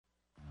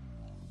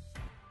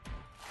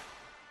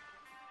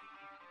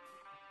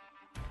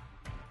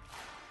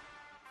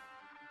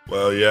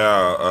Well,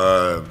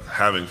 yeah,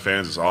 having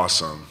fans is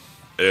awesome.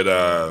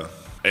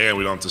 And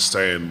we don't have to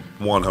stay in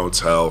one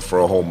hotel for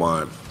a whole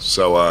month.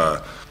 So,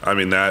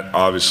 that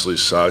obviously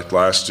sucked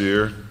last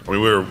year. I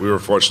mean, we were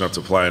fortunate enough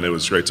to play, and it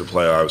was great to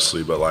play,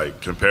 obviously. But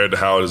compared to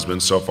how it has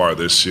been so far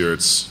this year,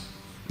 it's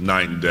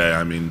night and day.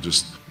 I mean,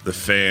 just the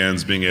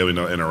fans being able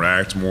to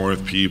interact more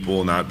with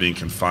people, not being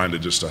confined to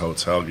just a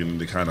hotel, getting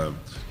to kind of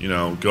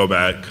go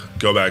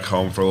back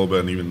home for a little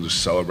bit and even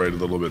just celebrate a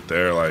little bit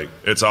there.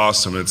 It's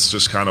awesome. It's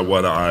just kind of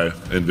what I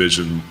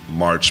envisioned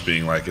March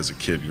being like as a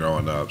kid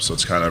growing up. So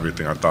it's kind of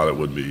everything I thought it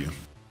would be.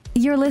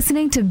 You're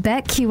listening to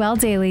BetQL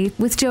Daily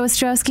with Joe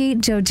Ostrowski,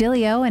 Joe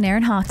Giglio, and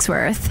Aaron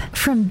Hawksworth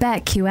from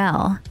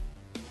BetQL.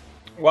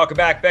 Welcome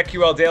back.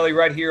 BetQL Daily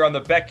right here on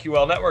the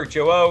BetQL Network.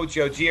 Joe O,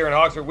 Joe G, Aaron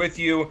Hawksworth with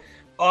you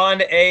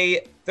on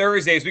a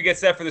Thursday as we get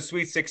set for the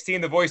Sweet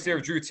 16. The voice there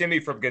of Drew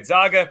Timme from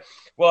Gonzaga.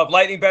 We'll have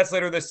lightning bets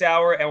later this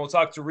hour, and we'll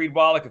talk to Reed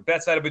Wallach of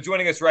BetSide. But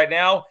joining us right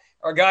now,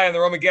 our guy on the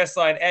Roman guest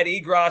line, Ed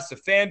Egros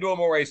of FanDuel,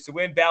 More Ways to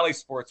Win, Bally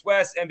Sports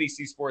West,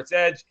 NBC Sports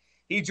Edge.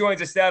 He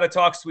joins us now to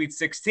talk Sweet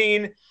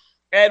 16.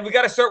 Ed, we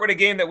got to start with a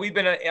game that we've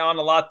been on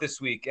a lot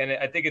this week, and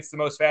I think it's the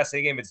most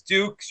fascinating game. It's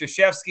Duke,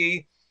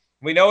 Krzyzewski.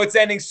 We know it's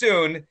ending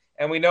soon,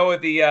 and we know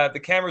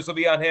the cameras will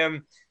be on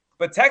him.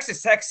 But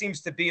Texas Tech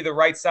seems to be the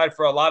right side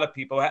for a lot of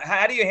people.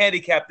 How do you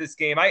handicap this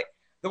game?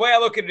 The way I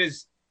look at it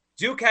is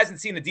Duke hasn't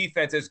seen a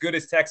defense as good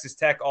as Texas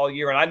Tech all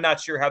year, and I'm not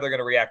sure how they're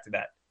going to react to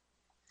that.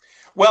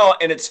 Well,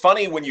 and it's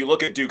funny when you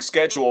look at Duke's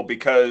schedule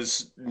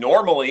because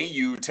normally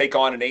you take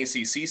on an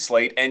ACC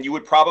slate and you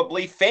would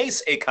probably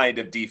face a kind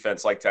of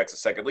defense like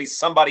Texas Tech. At least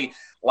somebody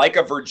like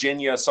a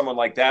Virginia, someone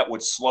like that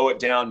would slow it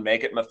down,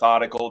 make it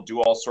methodical,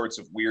 do all sorts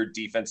of weird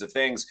defensive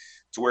things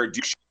to where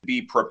Duke should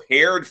be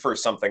prepared for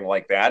something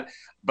like that.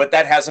 But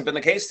that hasn't been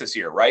the case this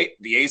year, right?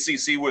 The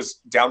ACC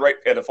was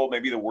downright pitiful,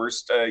 maybe the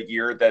worst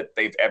year that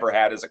they've ever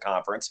had as a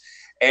conference.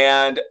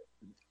 And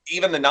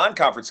even the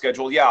non-conference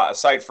schedule,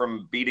 aside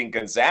from beating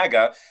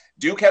Gonzaga,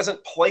 Duke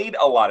hasn't played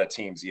a lot of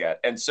teams yet.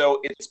 And so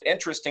it's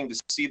interesting to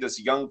see this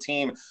young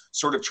team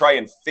sort of try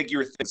and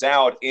figure things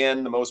out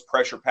in the most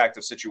pressure-packed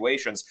of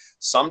situations.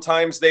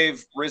 Sometimes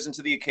they've risen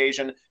to the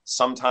occasion,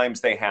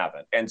 sometimes they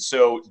haven't. And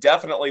so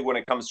definitely when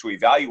it comes to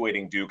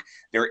evaluating Duke,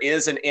 there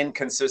is an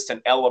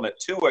inconsistent element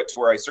to it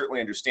where I certainly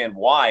understand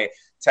why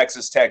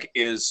Texas Tech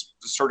is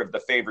sort of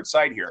the favorite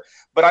side here.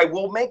 But I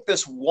will make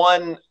this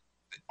one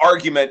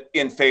argument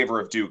in favor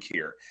of Duke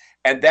here.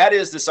 And that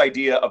is this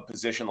idea of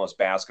positionless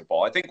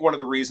basketball. I think one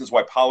of the reasons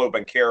why Paolo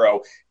Banchero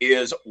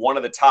is one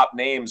of the top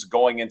names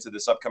going into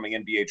this upcoming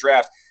NBA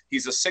draft,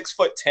 he's a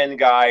 6'10"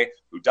 guy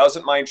who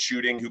doesn't mind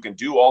shooting, who can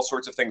do all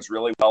sorts of things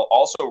really well,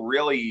 also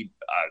really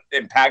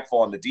impactful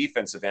on the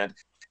defensive end.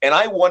 And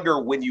I wonder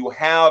when you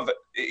have,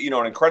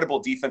 an incredible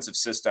defensive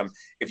system,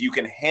 if you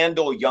can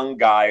handle young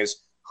guys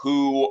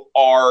who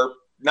are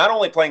not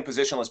only playing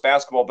positionless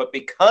basketball, but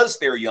because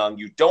they're young,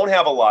 you don't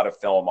have a lot of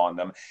film on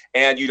them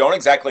and you don't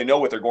exactly know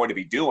what they're going to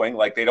be doing.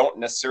 Like they don't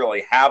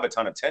necessarily have a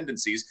ton of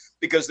tendencies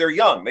because they're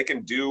young. They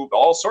can do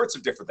all sorts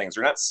of different things.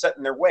 They're not set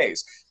in their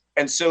ways.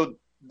 And so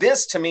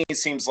this to me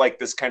seems like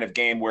this kind of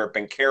game where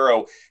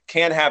Banchero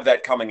can have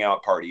that coming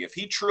out party. If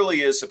he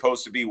truly is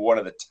supposed to be one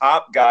of the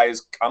top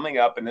guys coming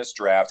up in this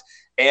draft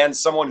and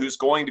someone who's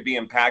going to be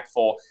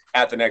impactful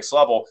at the next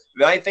level,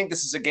 then I think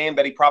this is a game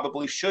that he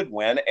probably should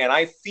win. And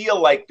I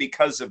feel like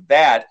because of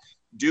that,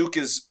 Duke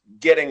is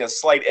getting a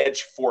slight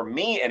edge for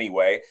me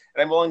anyway,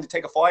 and I'm willing to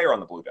take a flyer on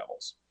the Blue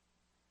Devils.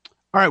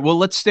 All right, well,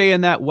 let's stay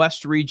in that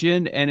West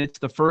region, and it's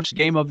the first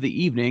game of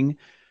the evening,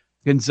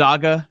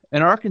 Gonzaga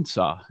and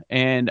Arkansas.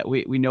 And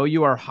we know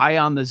you are high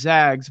on the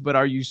Zags, but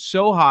are you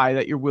so high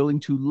that you're willing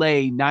to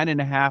lay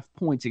 9.5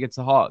 points against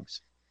the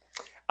Hogs?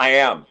 I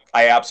am.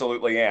 I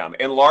absolutely am.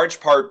 In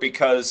large part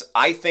because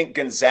I think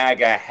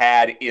Gonzaga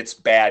had its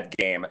bad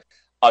game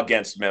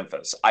against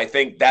Memphis. I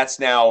think that's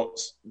now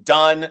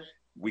done.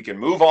 We can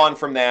move on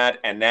from that.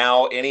 And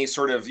now any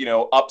sort of,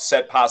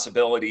 upset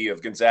possibility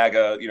of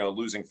Gonzaga,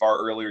 losing far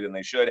earlier than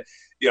they should,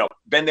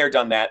 been there,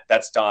 done that.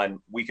 That's done.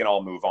 We can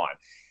all move on.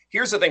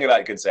 Here's the thing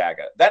about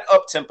Gonzaga. That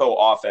up-tempo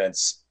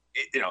offense,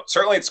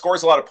 certainly it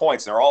scores a lot of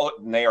points.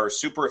 And they are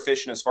super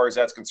efficient as far as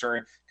that's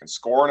concerned, can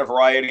score in a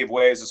variety of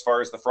ways as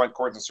far as the front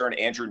court is concerned.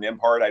 Andrew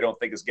Nembhard, I don't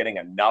think, is getting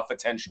enough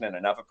attention and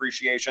enough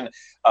appreciation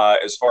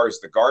as far as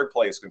the guard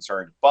play is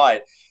concerned.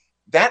 But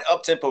that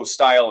up-tempo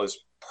style is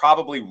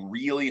probably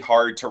really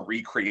hard to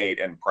recreate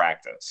in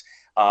practice.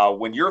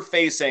 When you're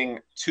facing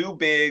two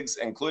bigs,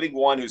 including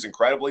one who's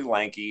incredibly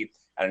lanky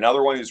and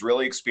another one who's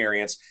really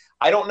experienced,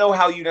 I don't know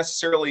how you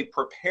necessarily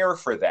prepare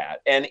for that.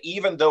 And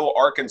even though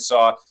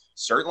Arkansas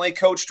certainly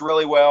coached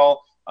really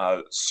well,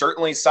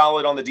 certainly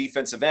solid on the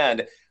defensive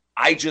end,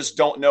 I just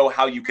don't know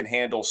how you can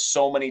handle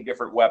so many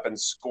different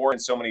weapons, score in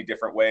so many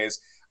different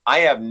ways. I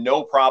have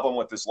no problem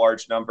with this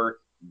large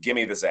number. Give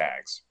me the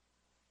Zags.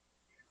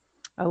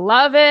 I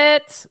love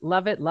it.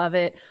 Love it. Love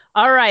it.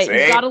 All right. See?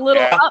 We got a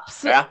little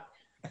Yeah.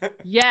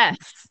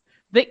 Yes.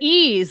 The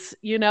E's,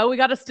 we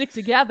got to stick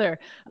together.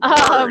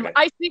 Word.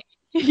 I think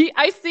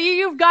I see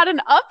you've got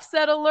an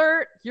upset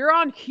alert. You're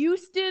on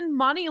Houston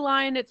money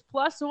line. It's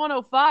plus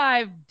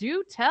 105.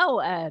 Do tell,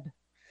 Ed.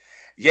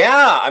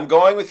 Yeah, I'm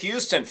going with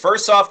Houston.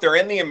 First off, they're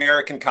in the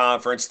American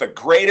Conference, the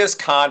greatest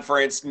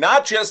conference,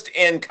 not just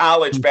in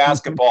college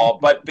basketball,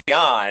 but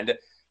beyond.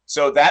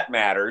 So that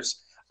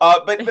matters.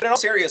 But in all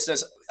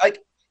seriousness, like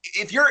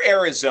if you're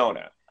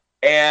Arizona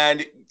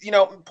and,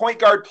 point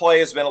guard play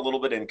has been a little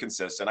bit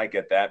inconsistent. I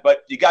get that.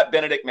 But you got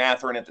Benedict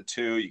Mathurin at the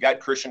 2. You got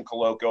Christian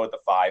Koloko at the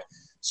 5.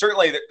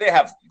 Certainly they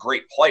have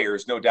great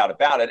players, no doubt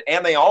about it.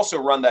 And they also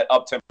run that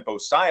up-tempo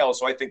style.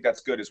 So I think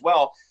that's good as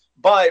well.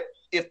 But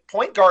if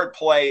point guard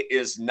play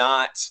is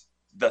not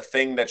the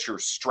thing that you're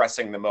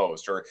stressing the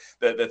most or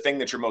the thing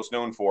that you're most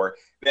known for,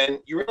 then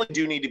you really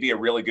do need to be a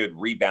really good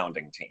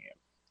rebounding team.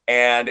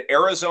 And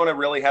Arizona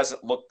really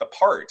hasn't looked the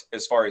part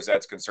as far as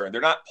that's concerned.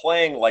 They're not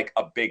playing like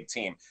a big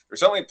team. They're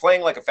certainly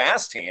playing like a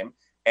fast team,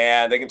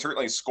 and they can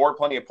certainly score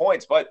plenty of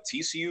points. But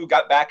TCU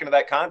got back into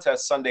that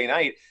contest Sunday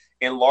night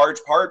in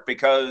large part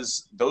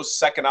because those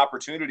second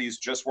opportunities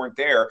just weren't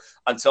there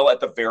until at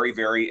the very,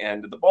 very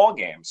end of the ball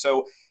game.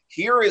 So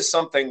here is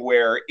something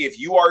where if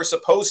you are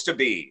supposed to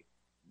be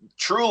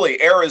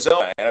truly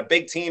Arizona and a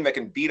big team that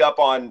can beat up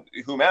on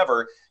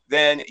whomever,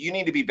 then you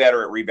need to be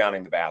better at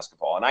rebounding the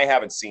basketball. And I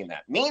haven't seen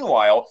that.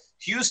 Meanwhile,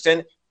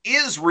 Houston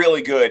is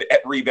really good at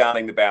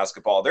rebounding the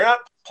basketball. They're not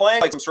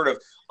playing like some sort of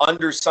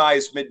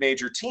undersized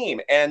mid-major team.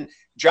 And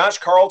Josh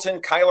Carlton,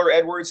 Kyler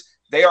Edwards,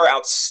 they are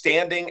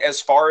outstanding as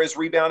far as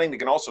rebounding. They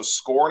can also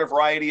score in a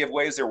variety of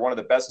ways. They're one of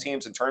the best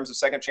teams in terms of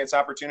second chance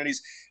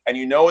opportunities. And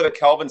the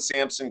Kelvin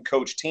Sampson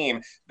coach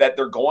team that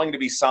they're going to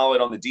be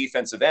solid on the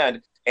defensive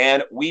end.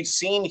 And we've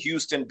seen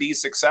Houston be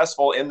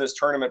successful in this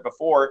tournament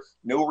before.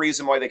 No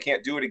reason why they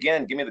can't do it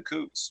again. Give me the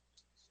Cougs.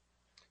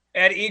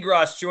 Ed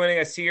Egros joining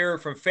us here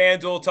from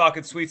FanDuel,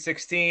 talking Sweet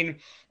 16.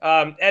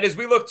 Ed, as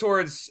we look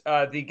towards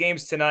the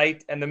games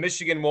tonight, and the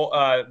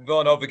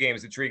Michigan-Villanova game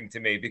is intriguing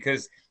to me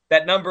because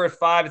that number at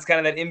 5, it's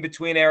kind of that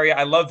in-between area.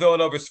 I love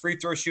Villanova's free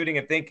throw shooting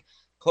and think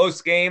close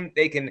game,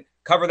 they can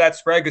cover that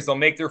spread because they'll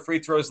make their free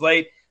throws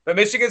late. But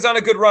Michigan's on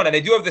a good run, and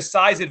they do have the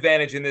size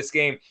advantage in this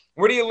game.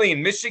 Where do you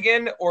lean,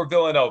 Michigan or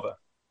Villanova?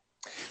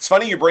 It's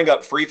funny you bring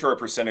up free throw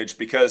percentage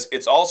because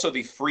it's also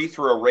the free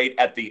throw rate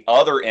at the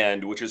other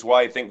end, which is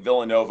why I think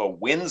Villanova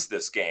wins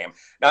this game.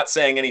 Not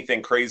saying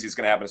anything crazy is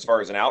going to happen as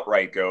far as an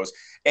outright goes.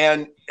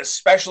 And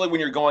especially when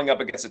you're going up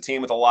against a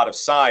team with a lot of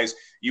size,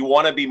 you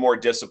want to be more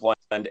disciplined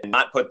and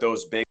not put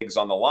those bigs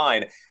on the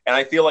line. And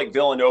I feel like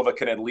Villanova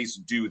can at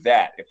least do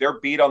that. If they're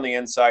beat on the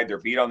inside,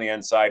 they're beat on the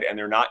inside, and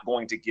they're not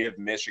going to give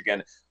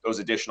Michigan those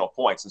additional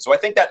points. And so I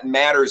think that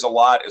matters a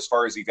lot as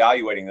far as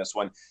evaluating this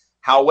one.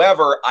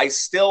 However, I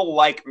still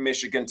like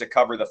Michigan to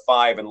cover the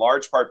 5 in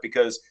large part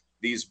because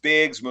these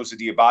bigs, Moussa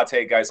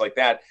Diabate, guys like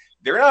that,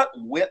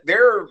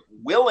 they're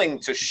willing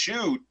to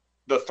shoot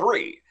the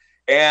 3.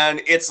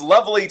 And it's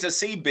lovely to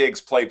see bigs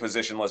play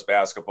positionless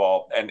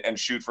basketball and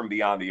shoot from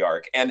beyond the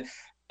arc. And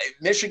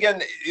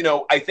Michigan,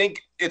 I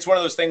think it's one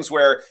of those things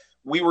where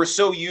we were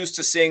so used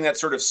to seeing that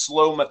sort of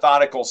slow,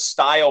 methodical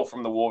style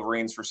from the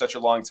Wolverines for such a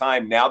long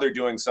time. Now they're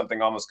doing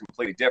something almost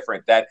completely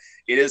different that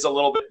it is a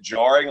little bit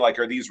jarring. Like,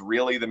 are these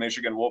really the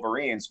Michigan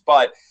Wolverines?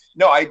 But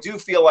no, I do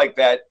feel like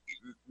that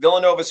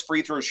Villanova's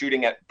free throw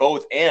shooting at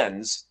both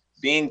ends,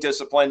 being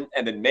disciplined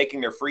and then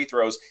making their free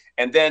throws.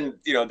 And then,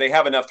 they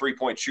have enough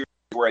 3-point shooters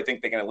where I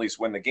think they can at least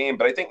win the game.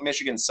 But I think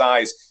Michigan's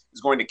size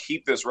is going to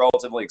keep this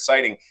relatively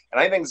exciting.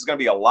 And I think it's going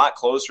to be a lot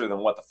closer than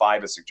what the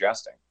 5 is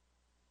suggesting.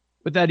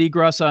 With that,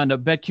 Egros on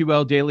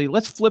BetQL Daily,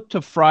 let's flip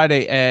to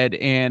Friday, Ed,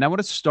 and I want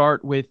to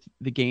start with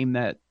the game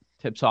that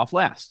tips off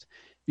last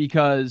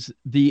because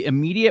the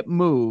immediate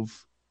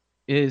move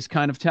is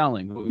kind of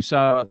telling. We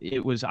saw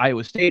it was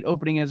Iowa State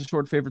opening as a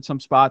short favorite some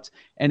spots,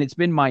 and it's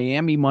been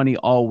Miami money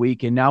all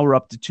week, and now we're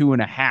up to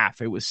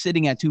 2.5. It was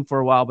sitting at 2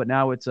 for a while, but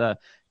now it's a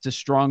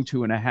strong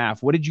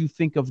 2.5. What did you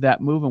think of that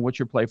move, and what's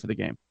your play for the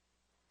game?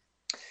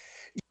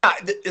 Yeah,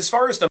 as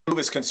far as the move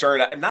is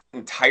concerned, I'm not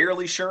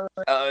entirely sure.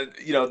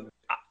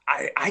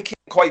 I can't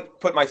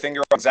quite put my finger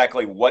on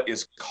exactly what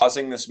is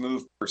causing this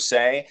move per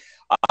se.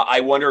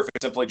 I wonder if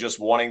it's simply just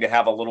wanting to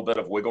have a little bit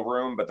of wiggle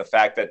room, but the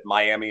fact that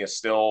Miami is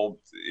still,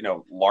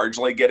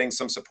 largely getting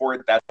some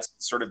support, that's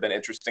sort of been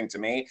interesting to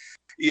me.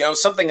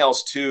 Something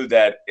else too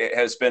that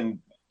has been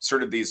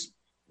sort of these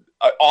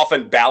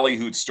often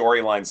ballyhooed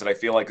storylines that I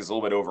feel like is a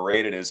little bit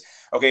overrated is,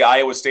 okay,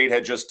 Iowa State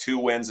had just 2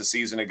 wins a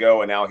season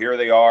ago, and now here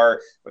they are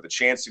with a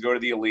chance to go to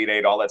the Elite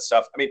Eight, all that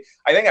stuff. I mean,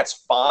 I think that's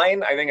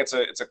fine. I think it's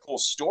a cool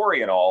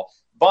story and all,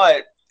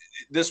 but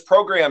this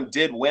program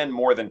did win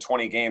more than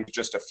 20 games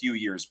just a few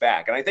years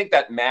back. And I think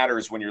that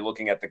matters when you're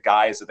looking at the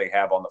guys that they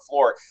have on the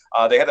floor.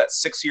 They have that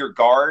 6-year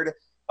guard,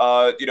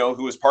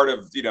 who was part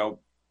of,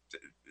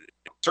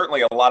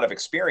 certainly a lot of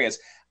experience.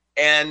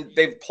 And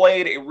they've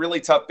played a really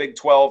tough Big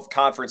 12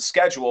 conference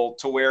schedule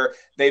to where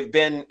they've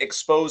been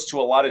exposed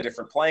to a lot of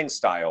different playing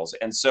styles.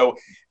 And so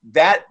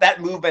that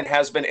movement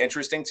has been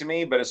interesting to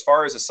me. But as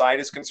far as the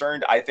side is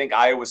concerned, I think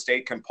Iowa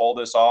State can pull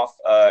this off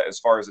as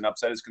far as an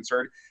upset is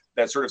concerned.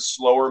 That sort of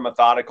slower,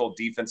 methodical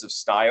defensive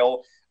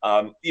style.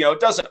 It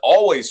doesn't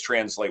always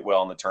translate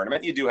well in the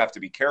tournament. You do have to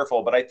be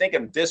careful, but I think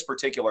in this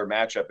particular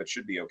matchup, it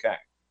should be okay.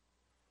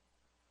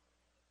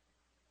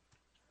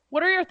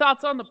 What are your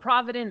thoughts on the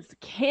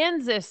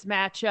Providence-Kansas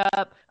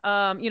matchup?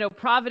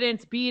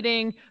 Providence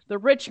beating the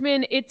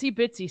Richmond Itsy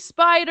Bitsy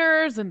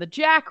Spiders and the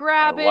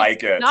Jackrabbits. I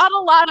like it. Not a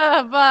lot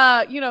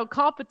of,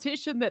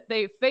 competition that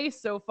they've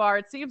faced so far.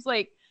 It seems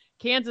like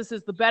Kansas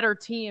is the better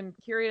team.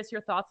 Curious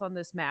your thoughts on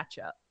this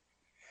matchup.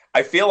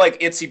 I feel like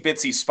Itsy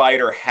Bitsy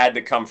Spider had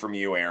to come from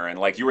you, Aaron.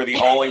 Like you were the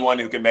only one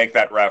who could make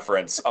that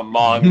reference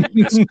among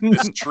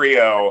this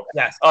trio.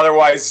 Yes.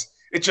 Otherwise,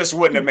 it just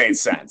wouldn't have made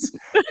sense.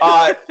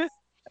 I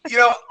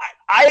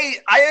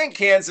think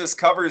Kansas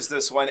covers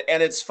this one,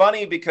 and it's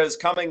funny because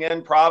coming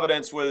in,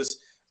 Providence was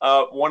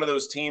one of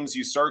those teams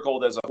you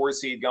circled as a 4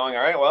 seed going,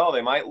 all right, well,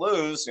 they might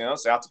lose,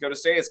 South Dakota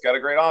State's got a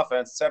great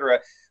offense, et cetera.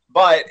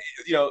 But,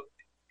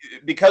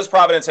 because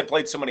Providence had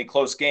played so many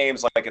close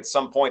games, like at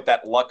some point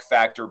that luck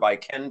factor by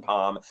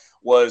KenPom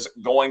was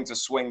going to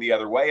swing the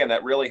other way, and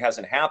that really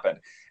hasn't happened.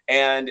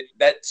 And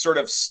that sort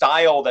of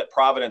style that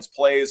Providence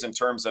plays in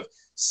terms of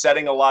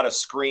setting a lot of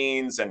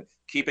screens and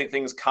keeping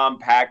things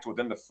compact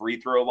within the free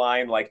throw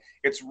line, like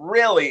it's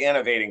really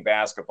innovating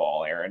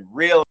basketball, Aaron,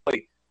 really,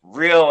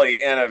 really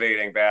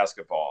innovating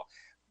basketball.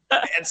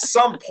 At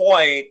some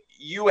point,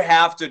 you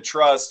have to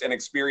trust an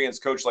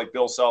experienced coach like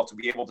Bill Self to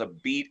be able to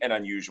beat an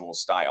unusual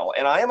style.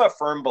 And I am a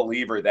firm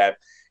believer that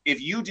if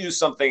you do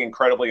something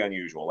incredibly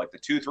unusual, like the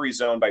 2-3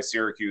 zone by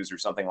Syracuse or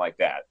something like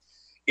that,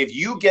 if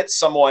you get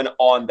someone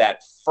on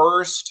that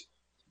first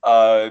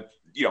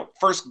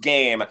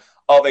game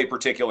of a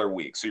particular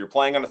week, so you're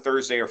playing on a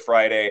Thursday or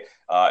Friday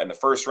in the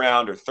first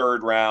round or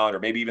third round or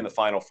maybe even the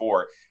Final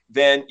Four,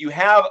 then you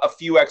have a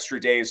few extra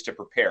days to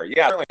prepare.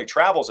 Yeah, certainly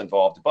travel's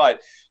involved,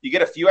 but you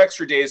get a few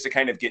extra days to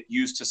kind of get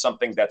used to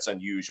something that's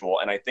unusual,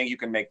 and I think you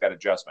can make that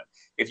adjustment.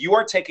 If you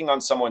are taking on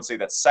someone, say,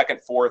 that's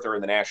second, fourth, or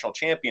in the national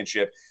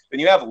championship,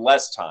 then you have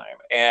less time,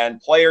 and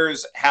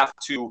players have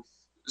to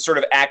sort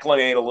of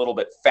acclimate a little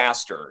bit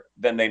faster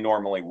than they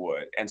normally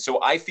would. And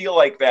so I feel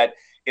like that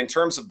in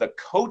terms of the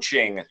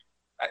coaching,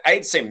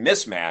 I'd say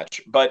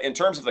mismatch, but in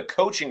terms of the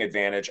coaching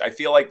advantage, I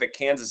feel like that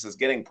Kansas is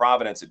getting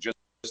Providence at just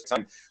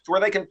time to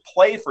where they can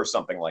play for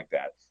something like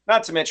that.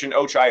 Not to mention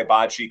Ochai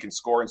Agbaji can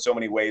score in so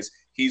many ways.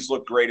 He's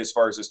looked great as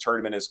far as this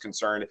tournament is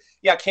concerned.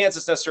 Yeah,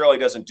 Kansas necessarily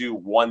doesn't do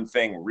one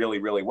thing really,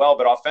 really well,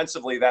 but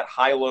offensively, that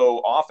high-low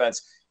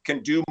offense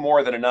can do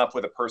more than enough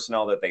with the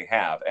personnel that they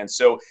have. And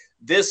so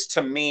this,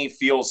 to me,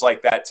 feels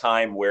like that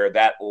time where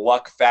that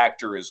luck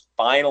factor is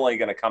finally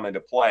going to come into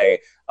play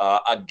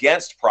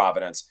against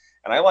Providence.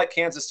 And I like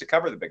Kansas to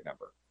cover the big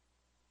number.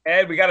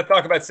 Ed, we got to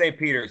talk about St.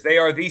 Peter's. They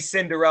are the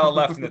Cinderella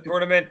left in the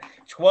tournament,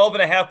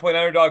 12.5-point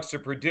underdogs to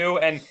Purdue.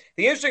 And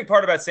the interesting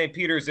part about St.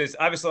 Peter's is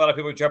obviously a lot of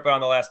people are jumping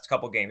on the last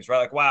couple games, right?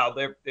 Like, wow,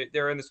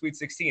 they're in the Sweet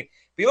 16. If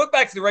you look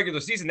back to the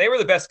regular season, they were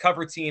the best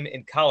cover team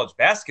in college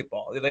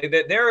basketball.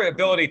 Their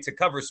ability to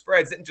cover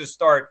spreads didn't just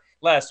start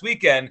last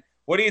weekend.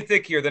 What do you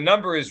think here? The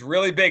number is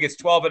really big. It's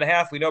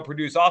 12.5. We know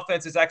Purdue's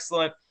offense is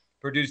excellent.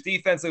 Purdue's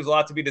defense leaves a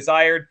lot to be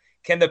desired.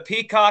 Can the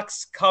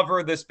Peacocks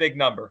cover this big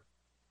number?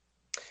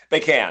 They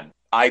can.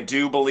 I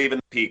do believe in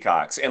the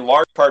Peacocks, in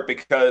large part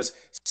because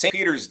St.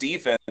 Peter's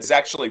defense is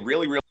actually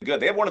really, really good.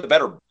 They have one of the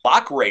better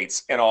block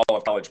rates in all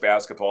of college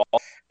basketball.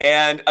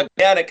 And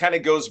again, it kind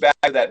of goes back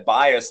to that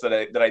bias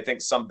that I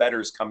think some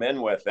bettors come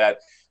in with,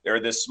 that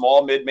they're this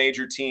small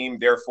mid-major team,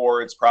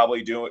 therefore it's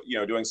probably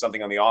doing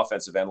something on the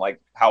offensive end,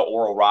 like how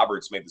Oral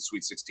Roberts made the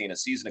Sweet 16 a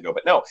season ago.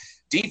 But no,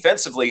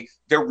 defensively,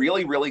 they're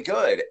really, really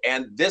good.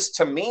 And this,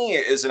 to me,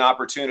 is an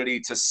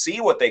opportunity to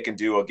see what they can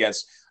do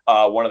against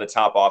one of the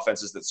top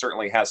offenses that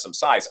certainly has some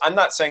size. I'm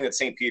not saying that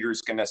St.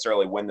 Peter's can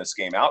necessarily win this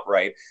game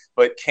outright,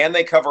 but can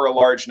they cover a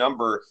large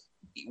number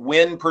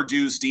when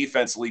Purdue's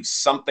defense leaves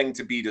something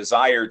to be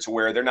desired, to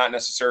where they're not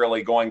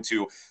necessarily going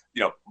to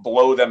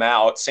blow them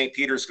out? St.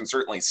 Peter's can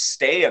certainly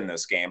stay in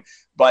this game,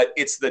 but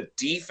it's the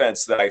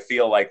defense that I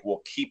feel like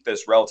will keep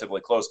this relatively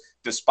close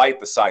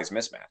despite the size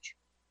mismatch.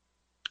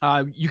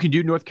 You can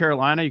do North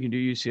Carolina, you can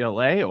do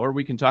UCLA, or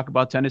we can talk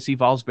about Tennessee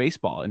Vols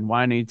baseball and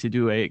why I need to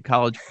do a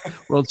College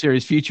World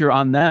Series feature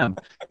on them.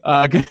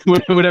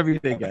 Whatever you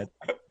think, Ed.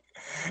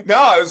 No,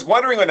 I was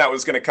wondering when that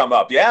was going to come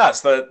up.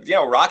 Yes,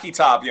 Rocky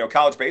Top,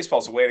 college baseball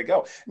is the way to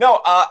go. No,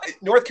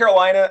 North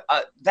Carolina,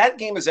 that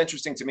game is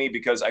interesting to me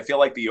because I feel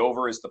like the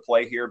over is the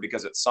play here,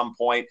 because at some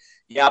point,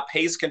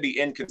 pace can be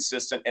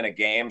inconsistent in a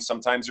game.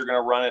 Sometimes you're going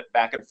to run it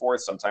back and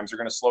forth. Sometimes you're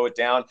going to slow it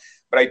down.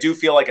 But I do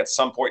feel like at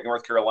some point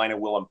North Carolina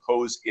will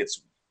impose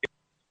its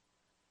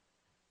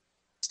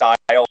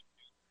style.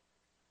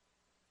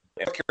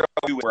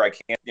 Where I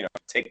can't,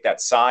 take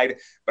that side,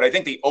 but I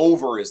think the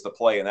over is the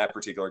play in that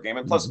particular game.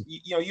 And plus,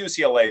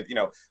 UCLA,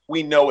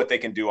 we know what they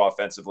can do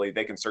offensively.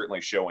 They can certainly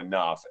show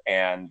enough,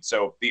 and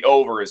so the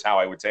over is how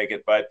I would take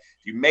it. But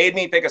if you made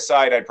me pick a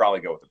side, I'd probably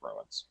go with the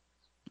Bruins.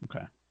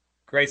 Okay,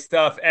 great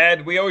stuff,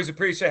 Ed. We always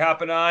appreciate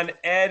hopping on.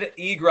 Ed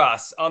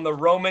Egros on the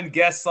Roman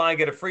guest line.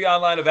 Get a free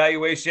online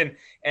evaluation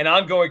and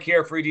ongoing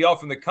care for EDL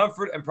from the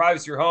comfort and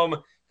privacy of your home.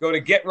 Go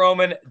to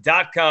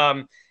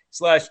GetRoman.com.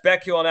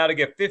 GetRoman.com/BetQL now to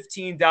get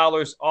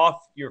 $15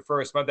 off your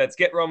first month. That's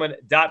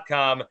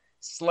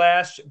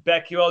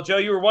GetRoman.com/BetQL. Joe,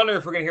 you were wondering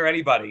if we're going to hear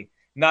anybody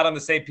not on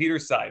the St.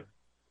 Peter's side.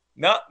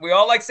 No, we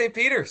all like St.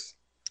 Peter's.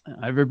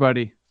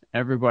 Everybody.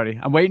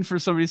 I'm waiting for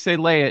somebody to say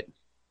lay it.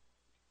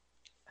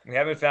 We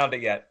haven't found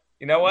it yet.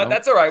 You know what? Nope.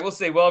 That's all right. We'll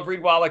see. We'll have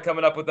Reed Wallach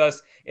coming up with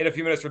us in a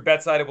few minutes for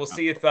BetSide. We'll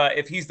see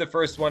if he's the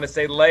first one to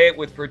say lay it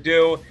with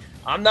Purdue.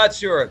 I'm not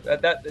sure.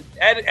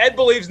 Ed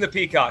believes in the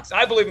Peacocks.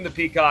 I believe in the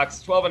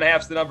Peacocks.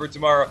 12.5 is the number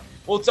tomorrow.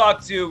 We'll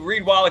talk to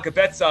Reed Wallach of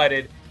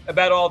BetSided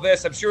about all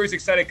this. I'm sure he's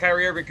excited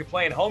Kyrie Irving could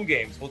play in home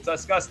games. We'll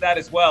discuss that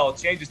as well. It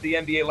changes the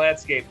NBA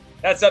landscape.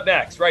 That's up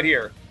next right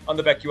here on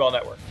the BetQL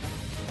Network.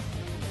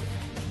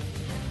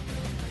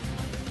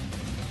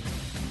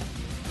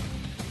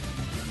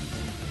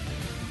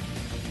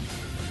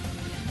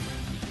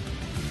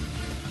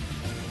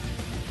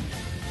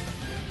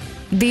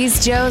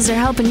 These Joes are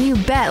helping you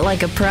bet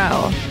like a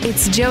pro.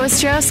 It's Joe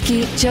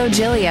Ostrowski, Joe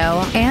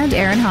Giglio, and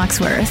Aaron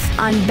Hawksworth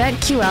on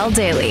BetQL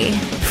Daily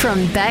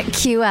from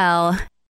BetQL.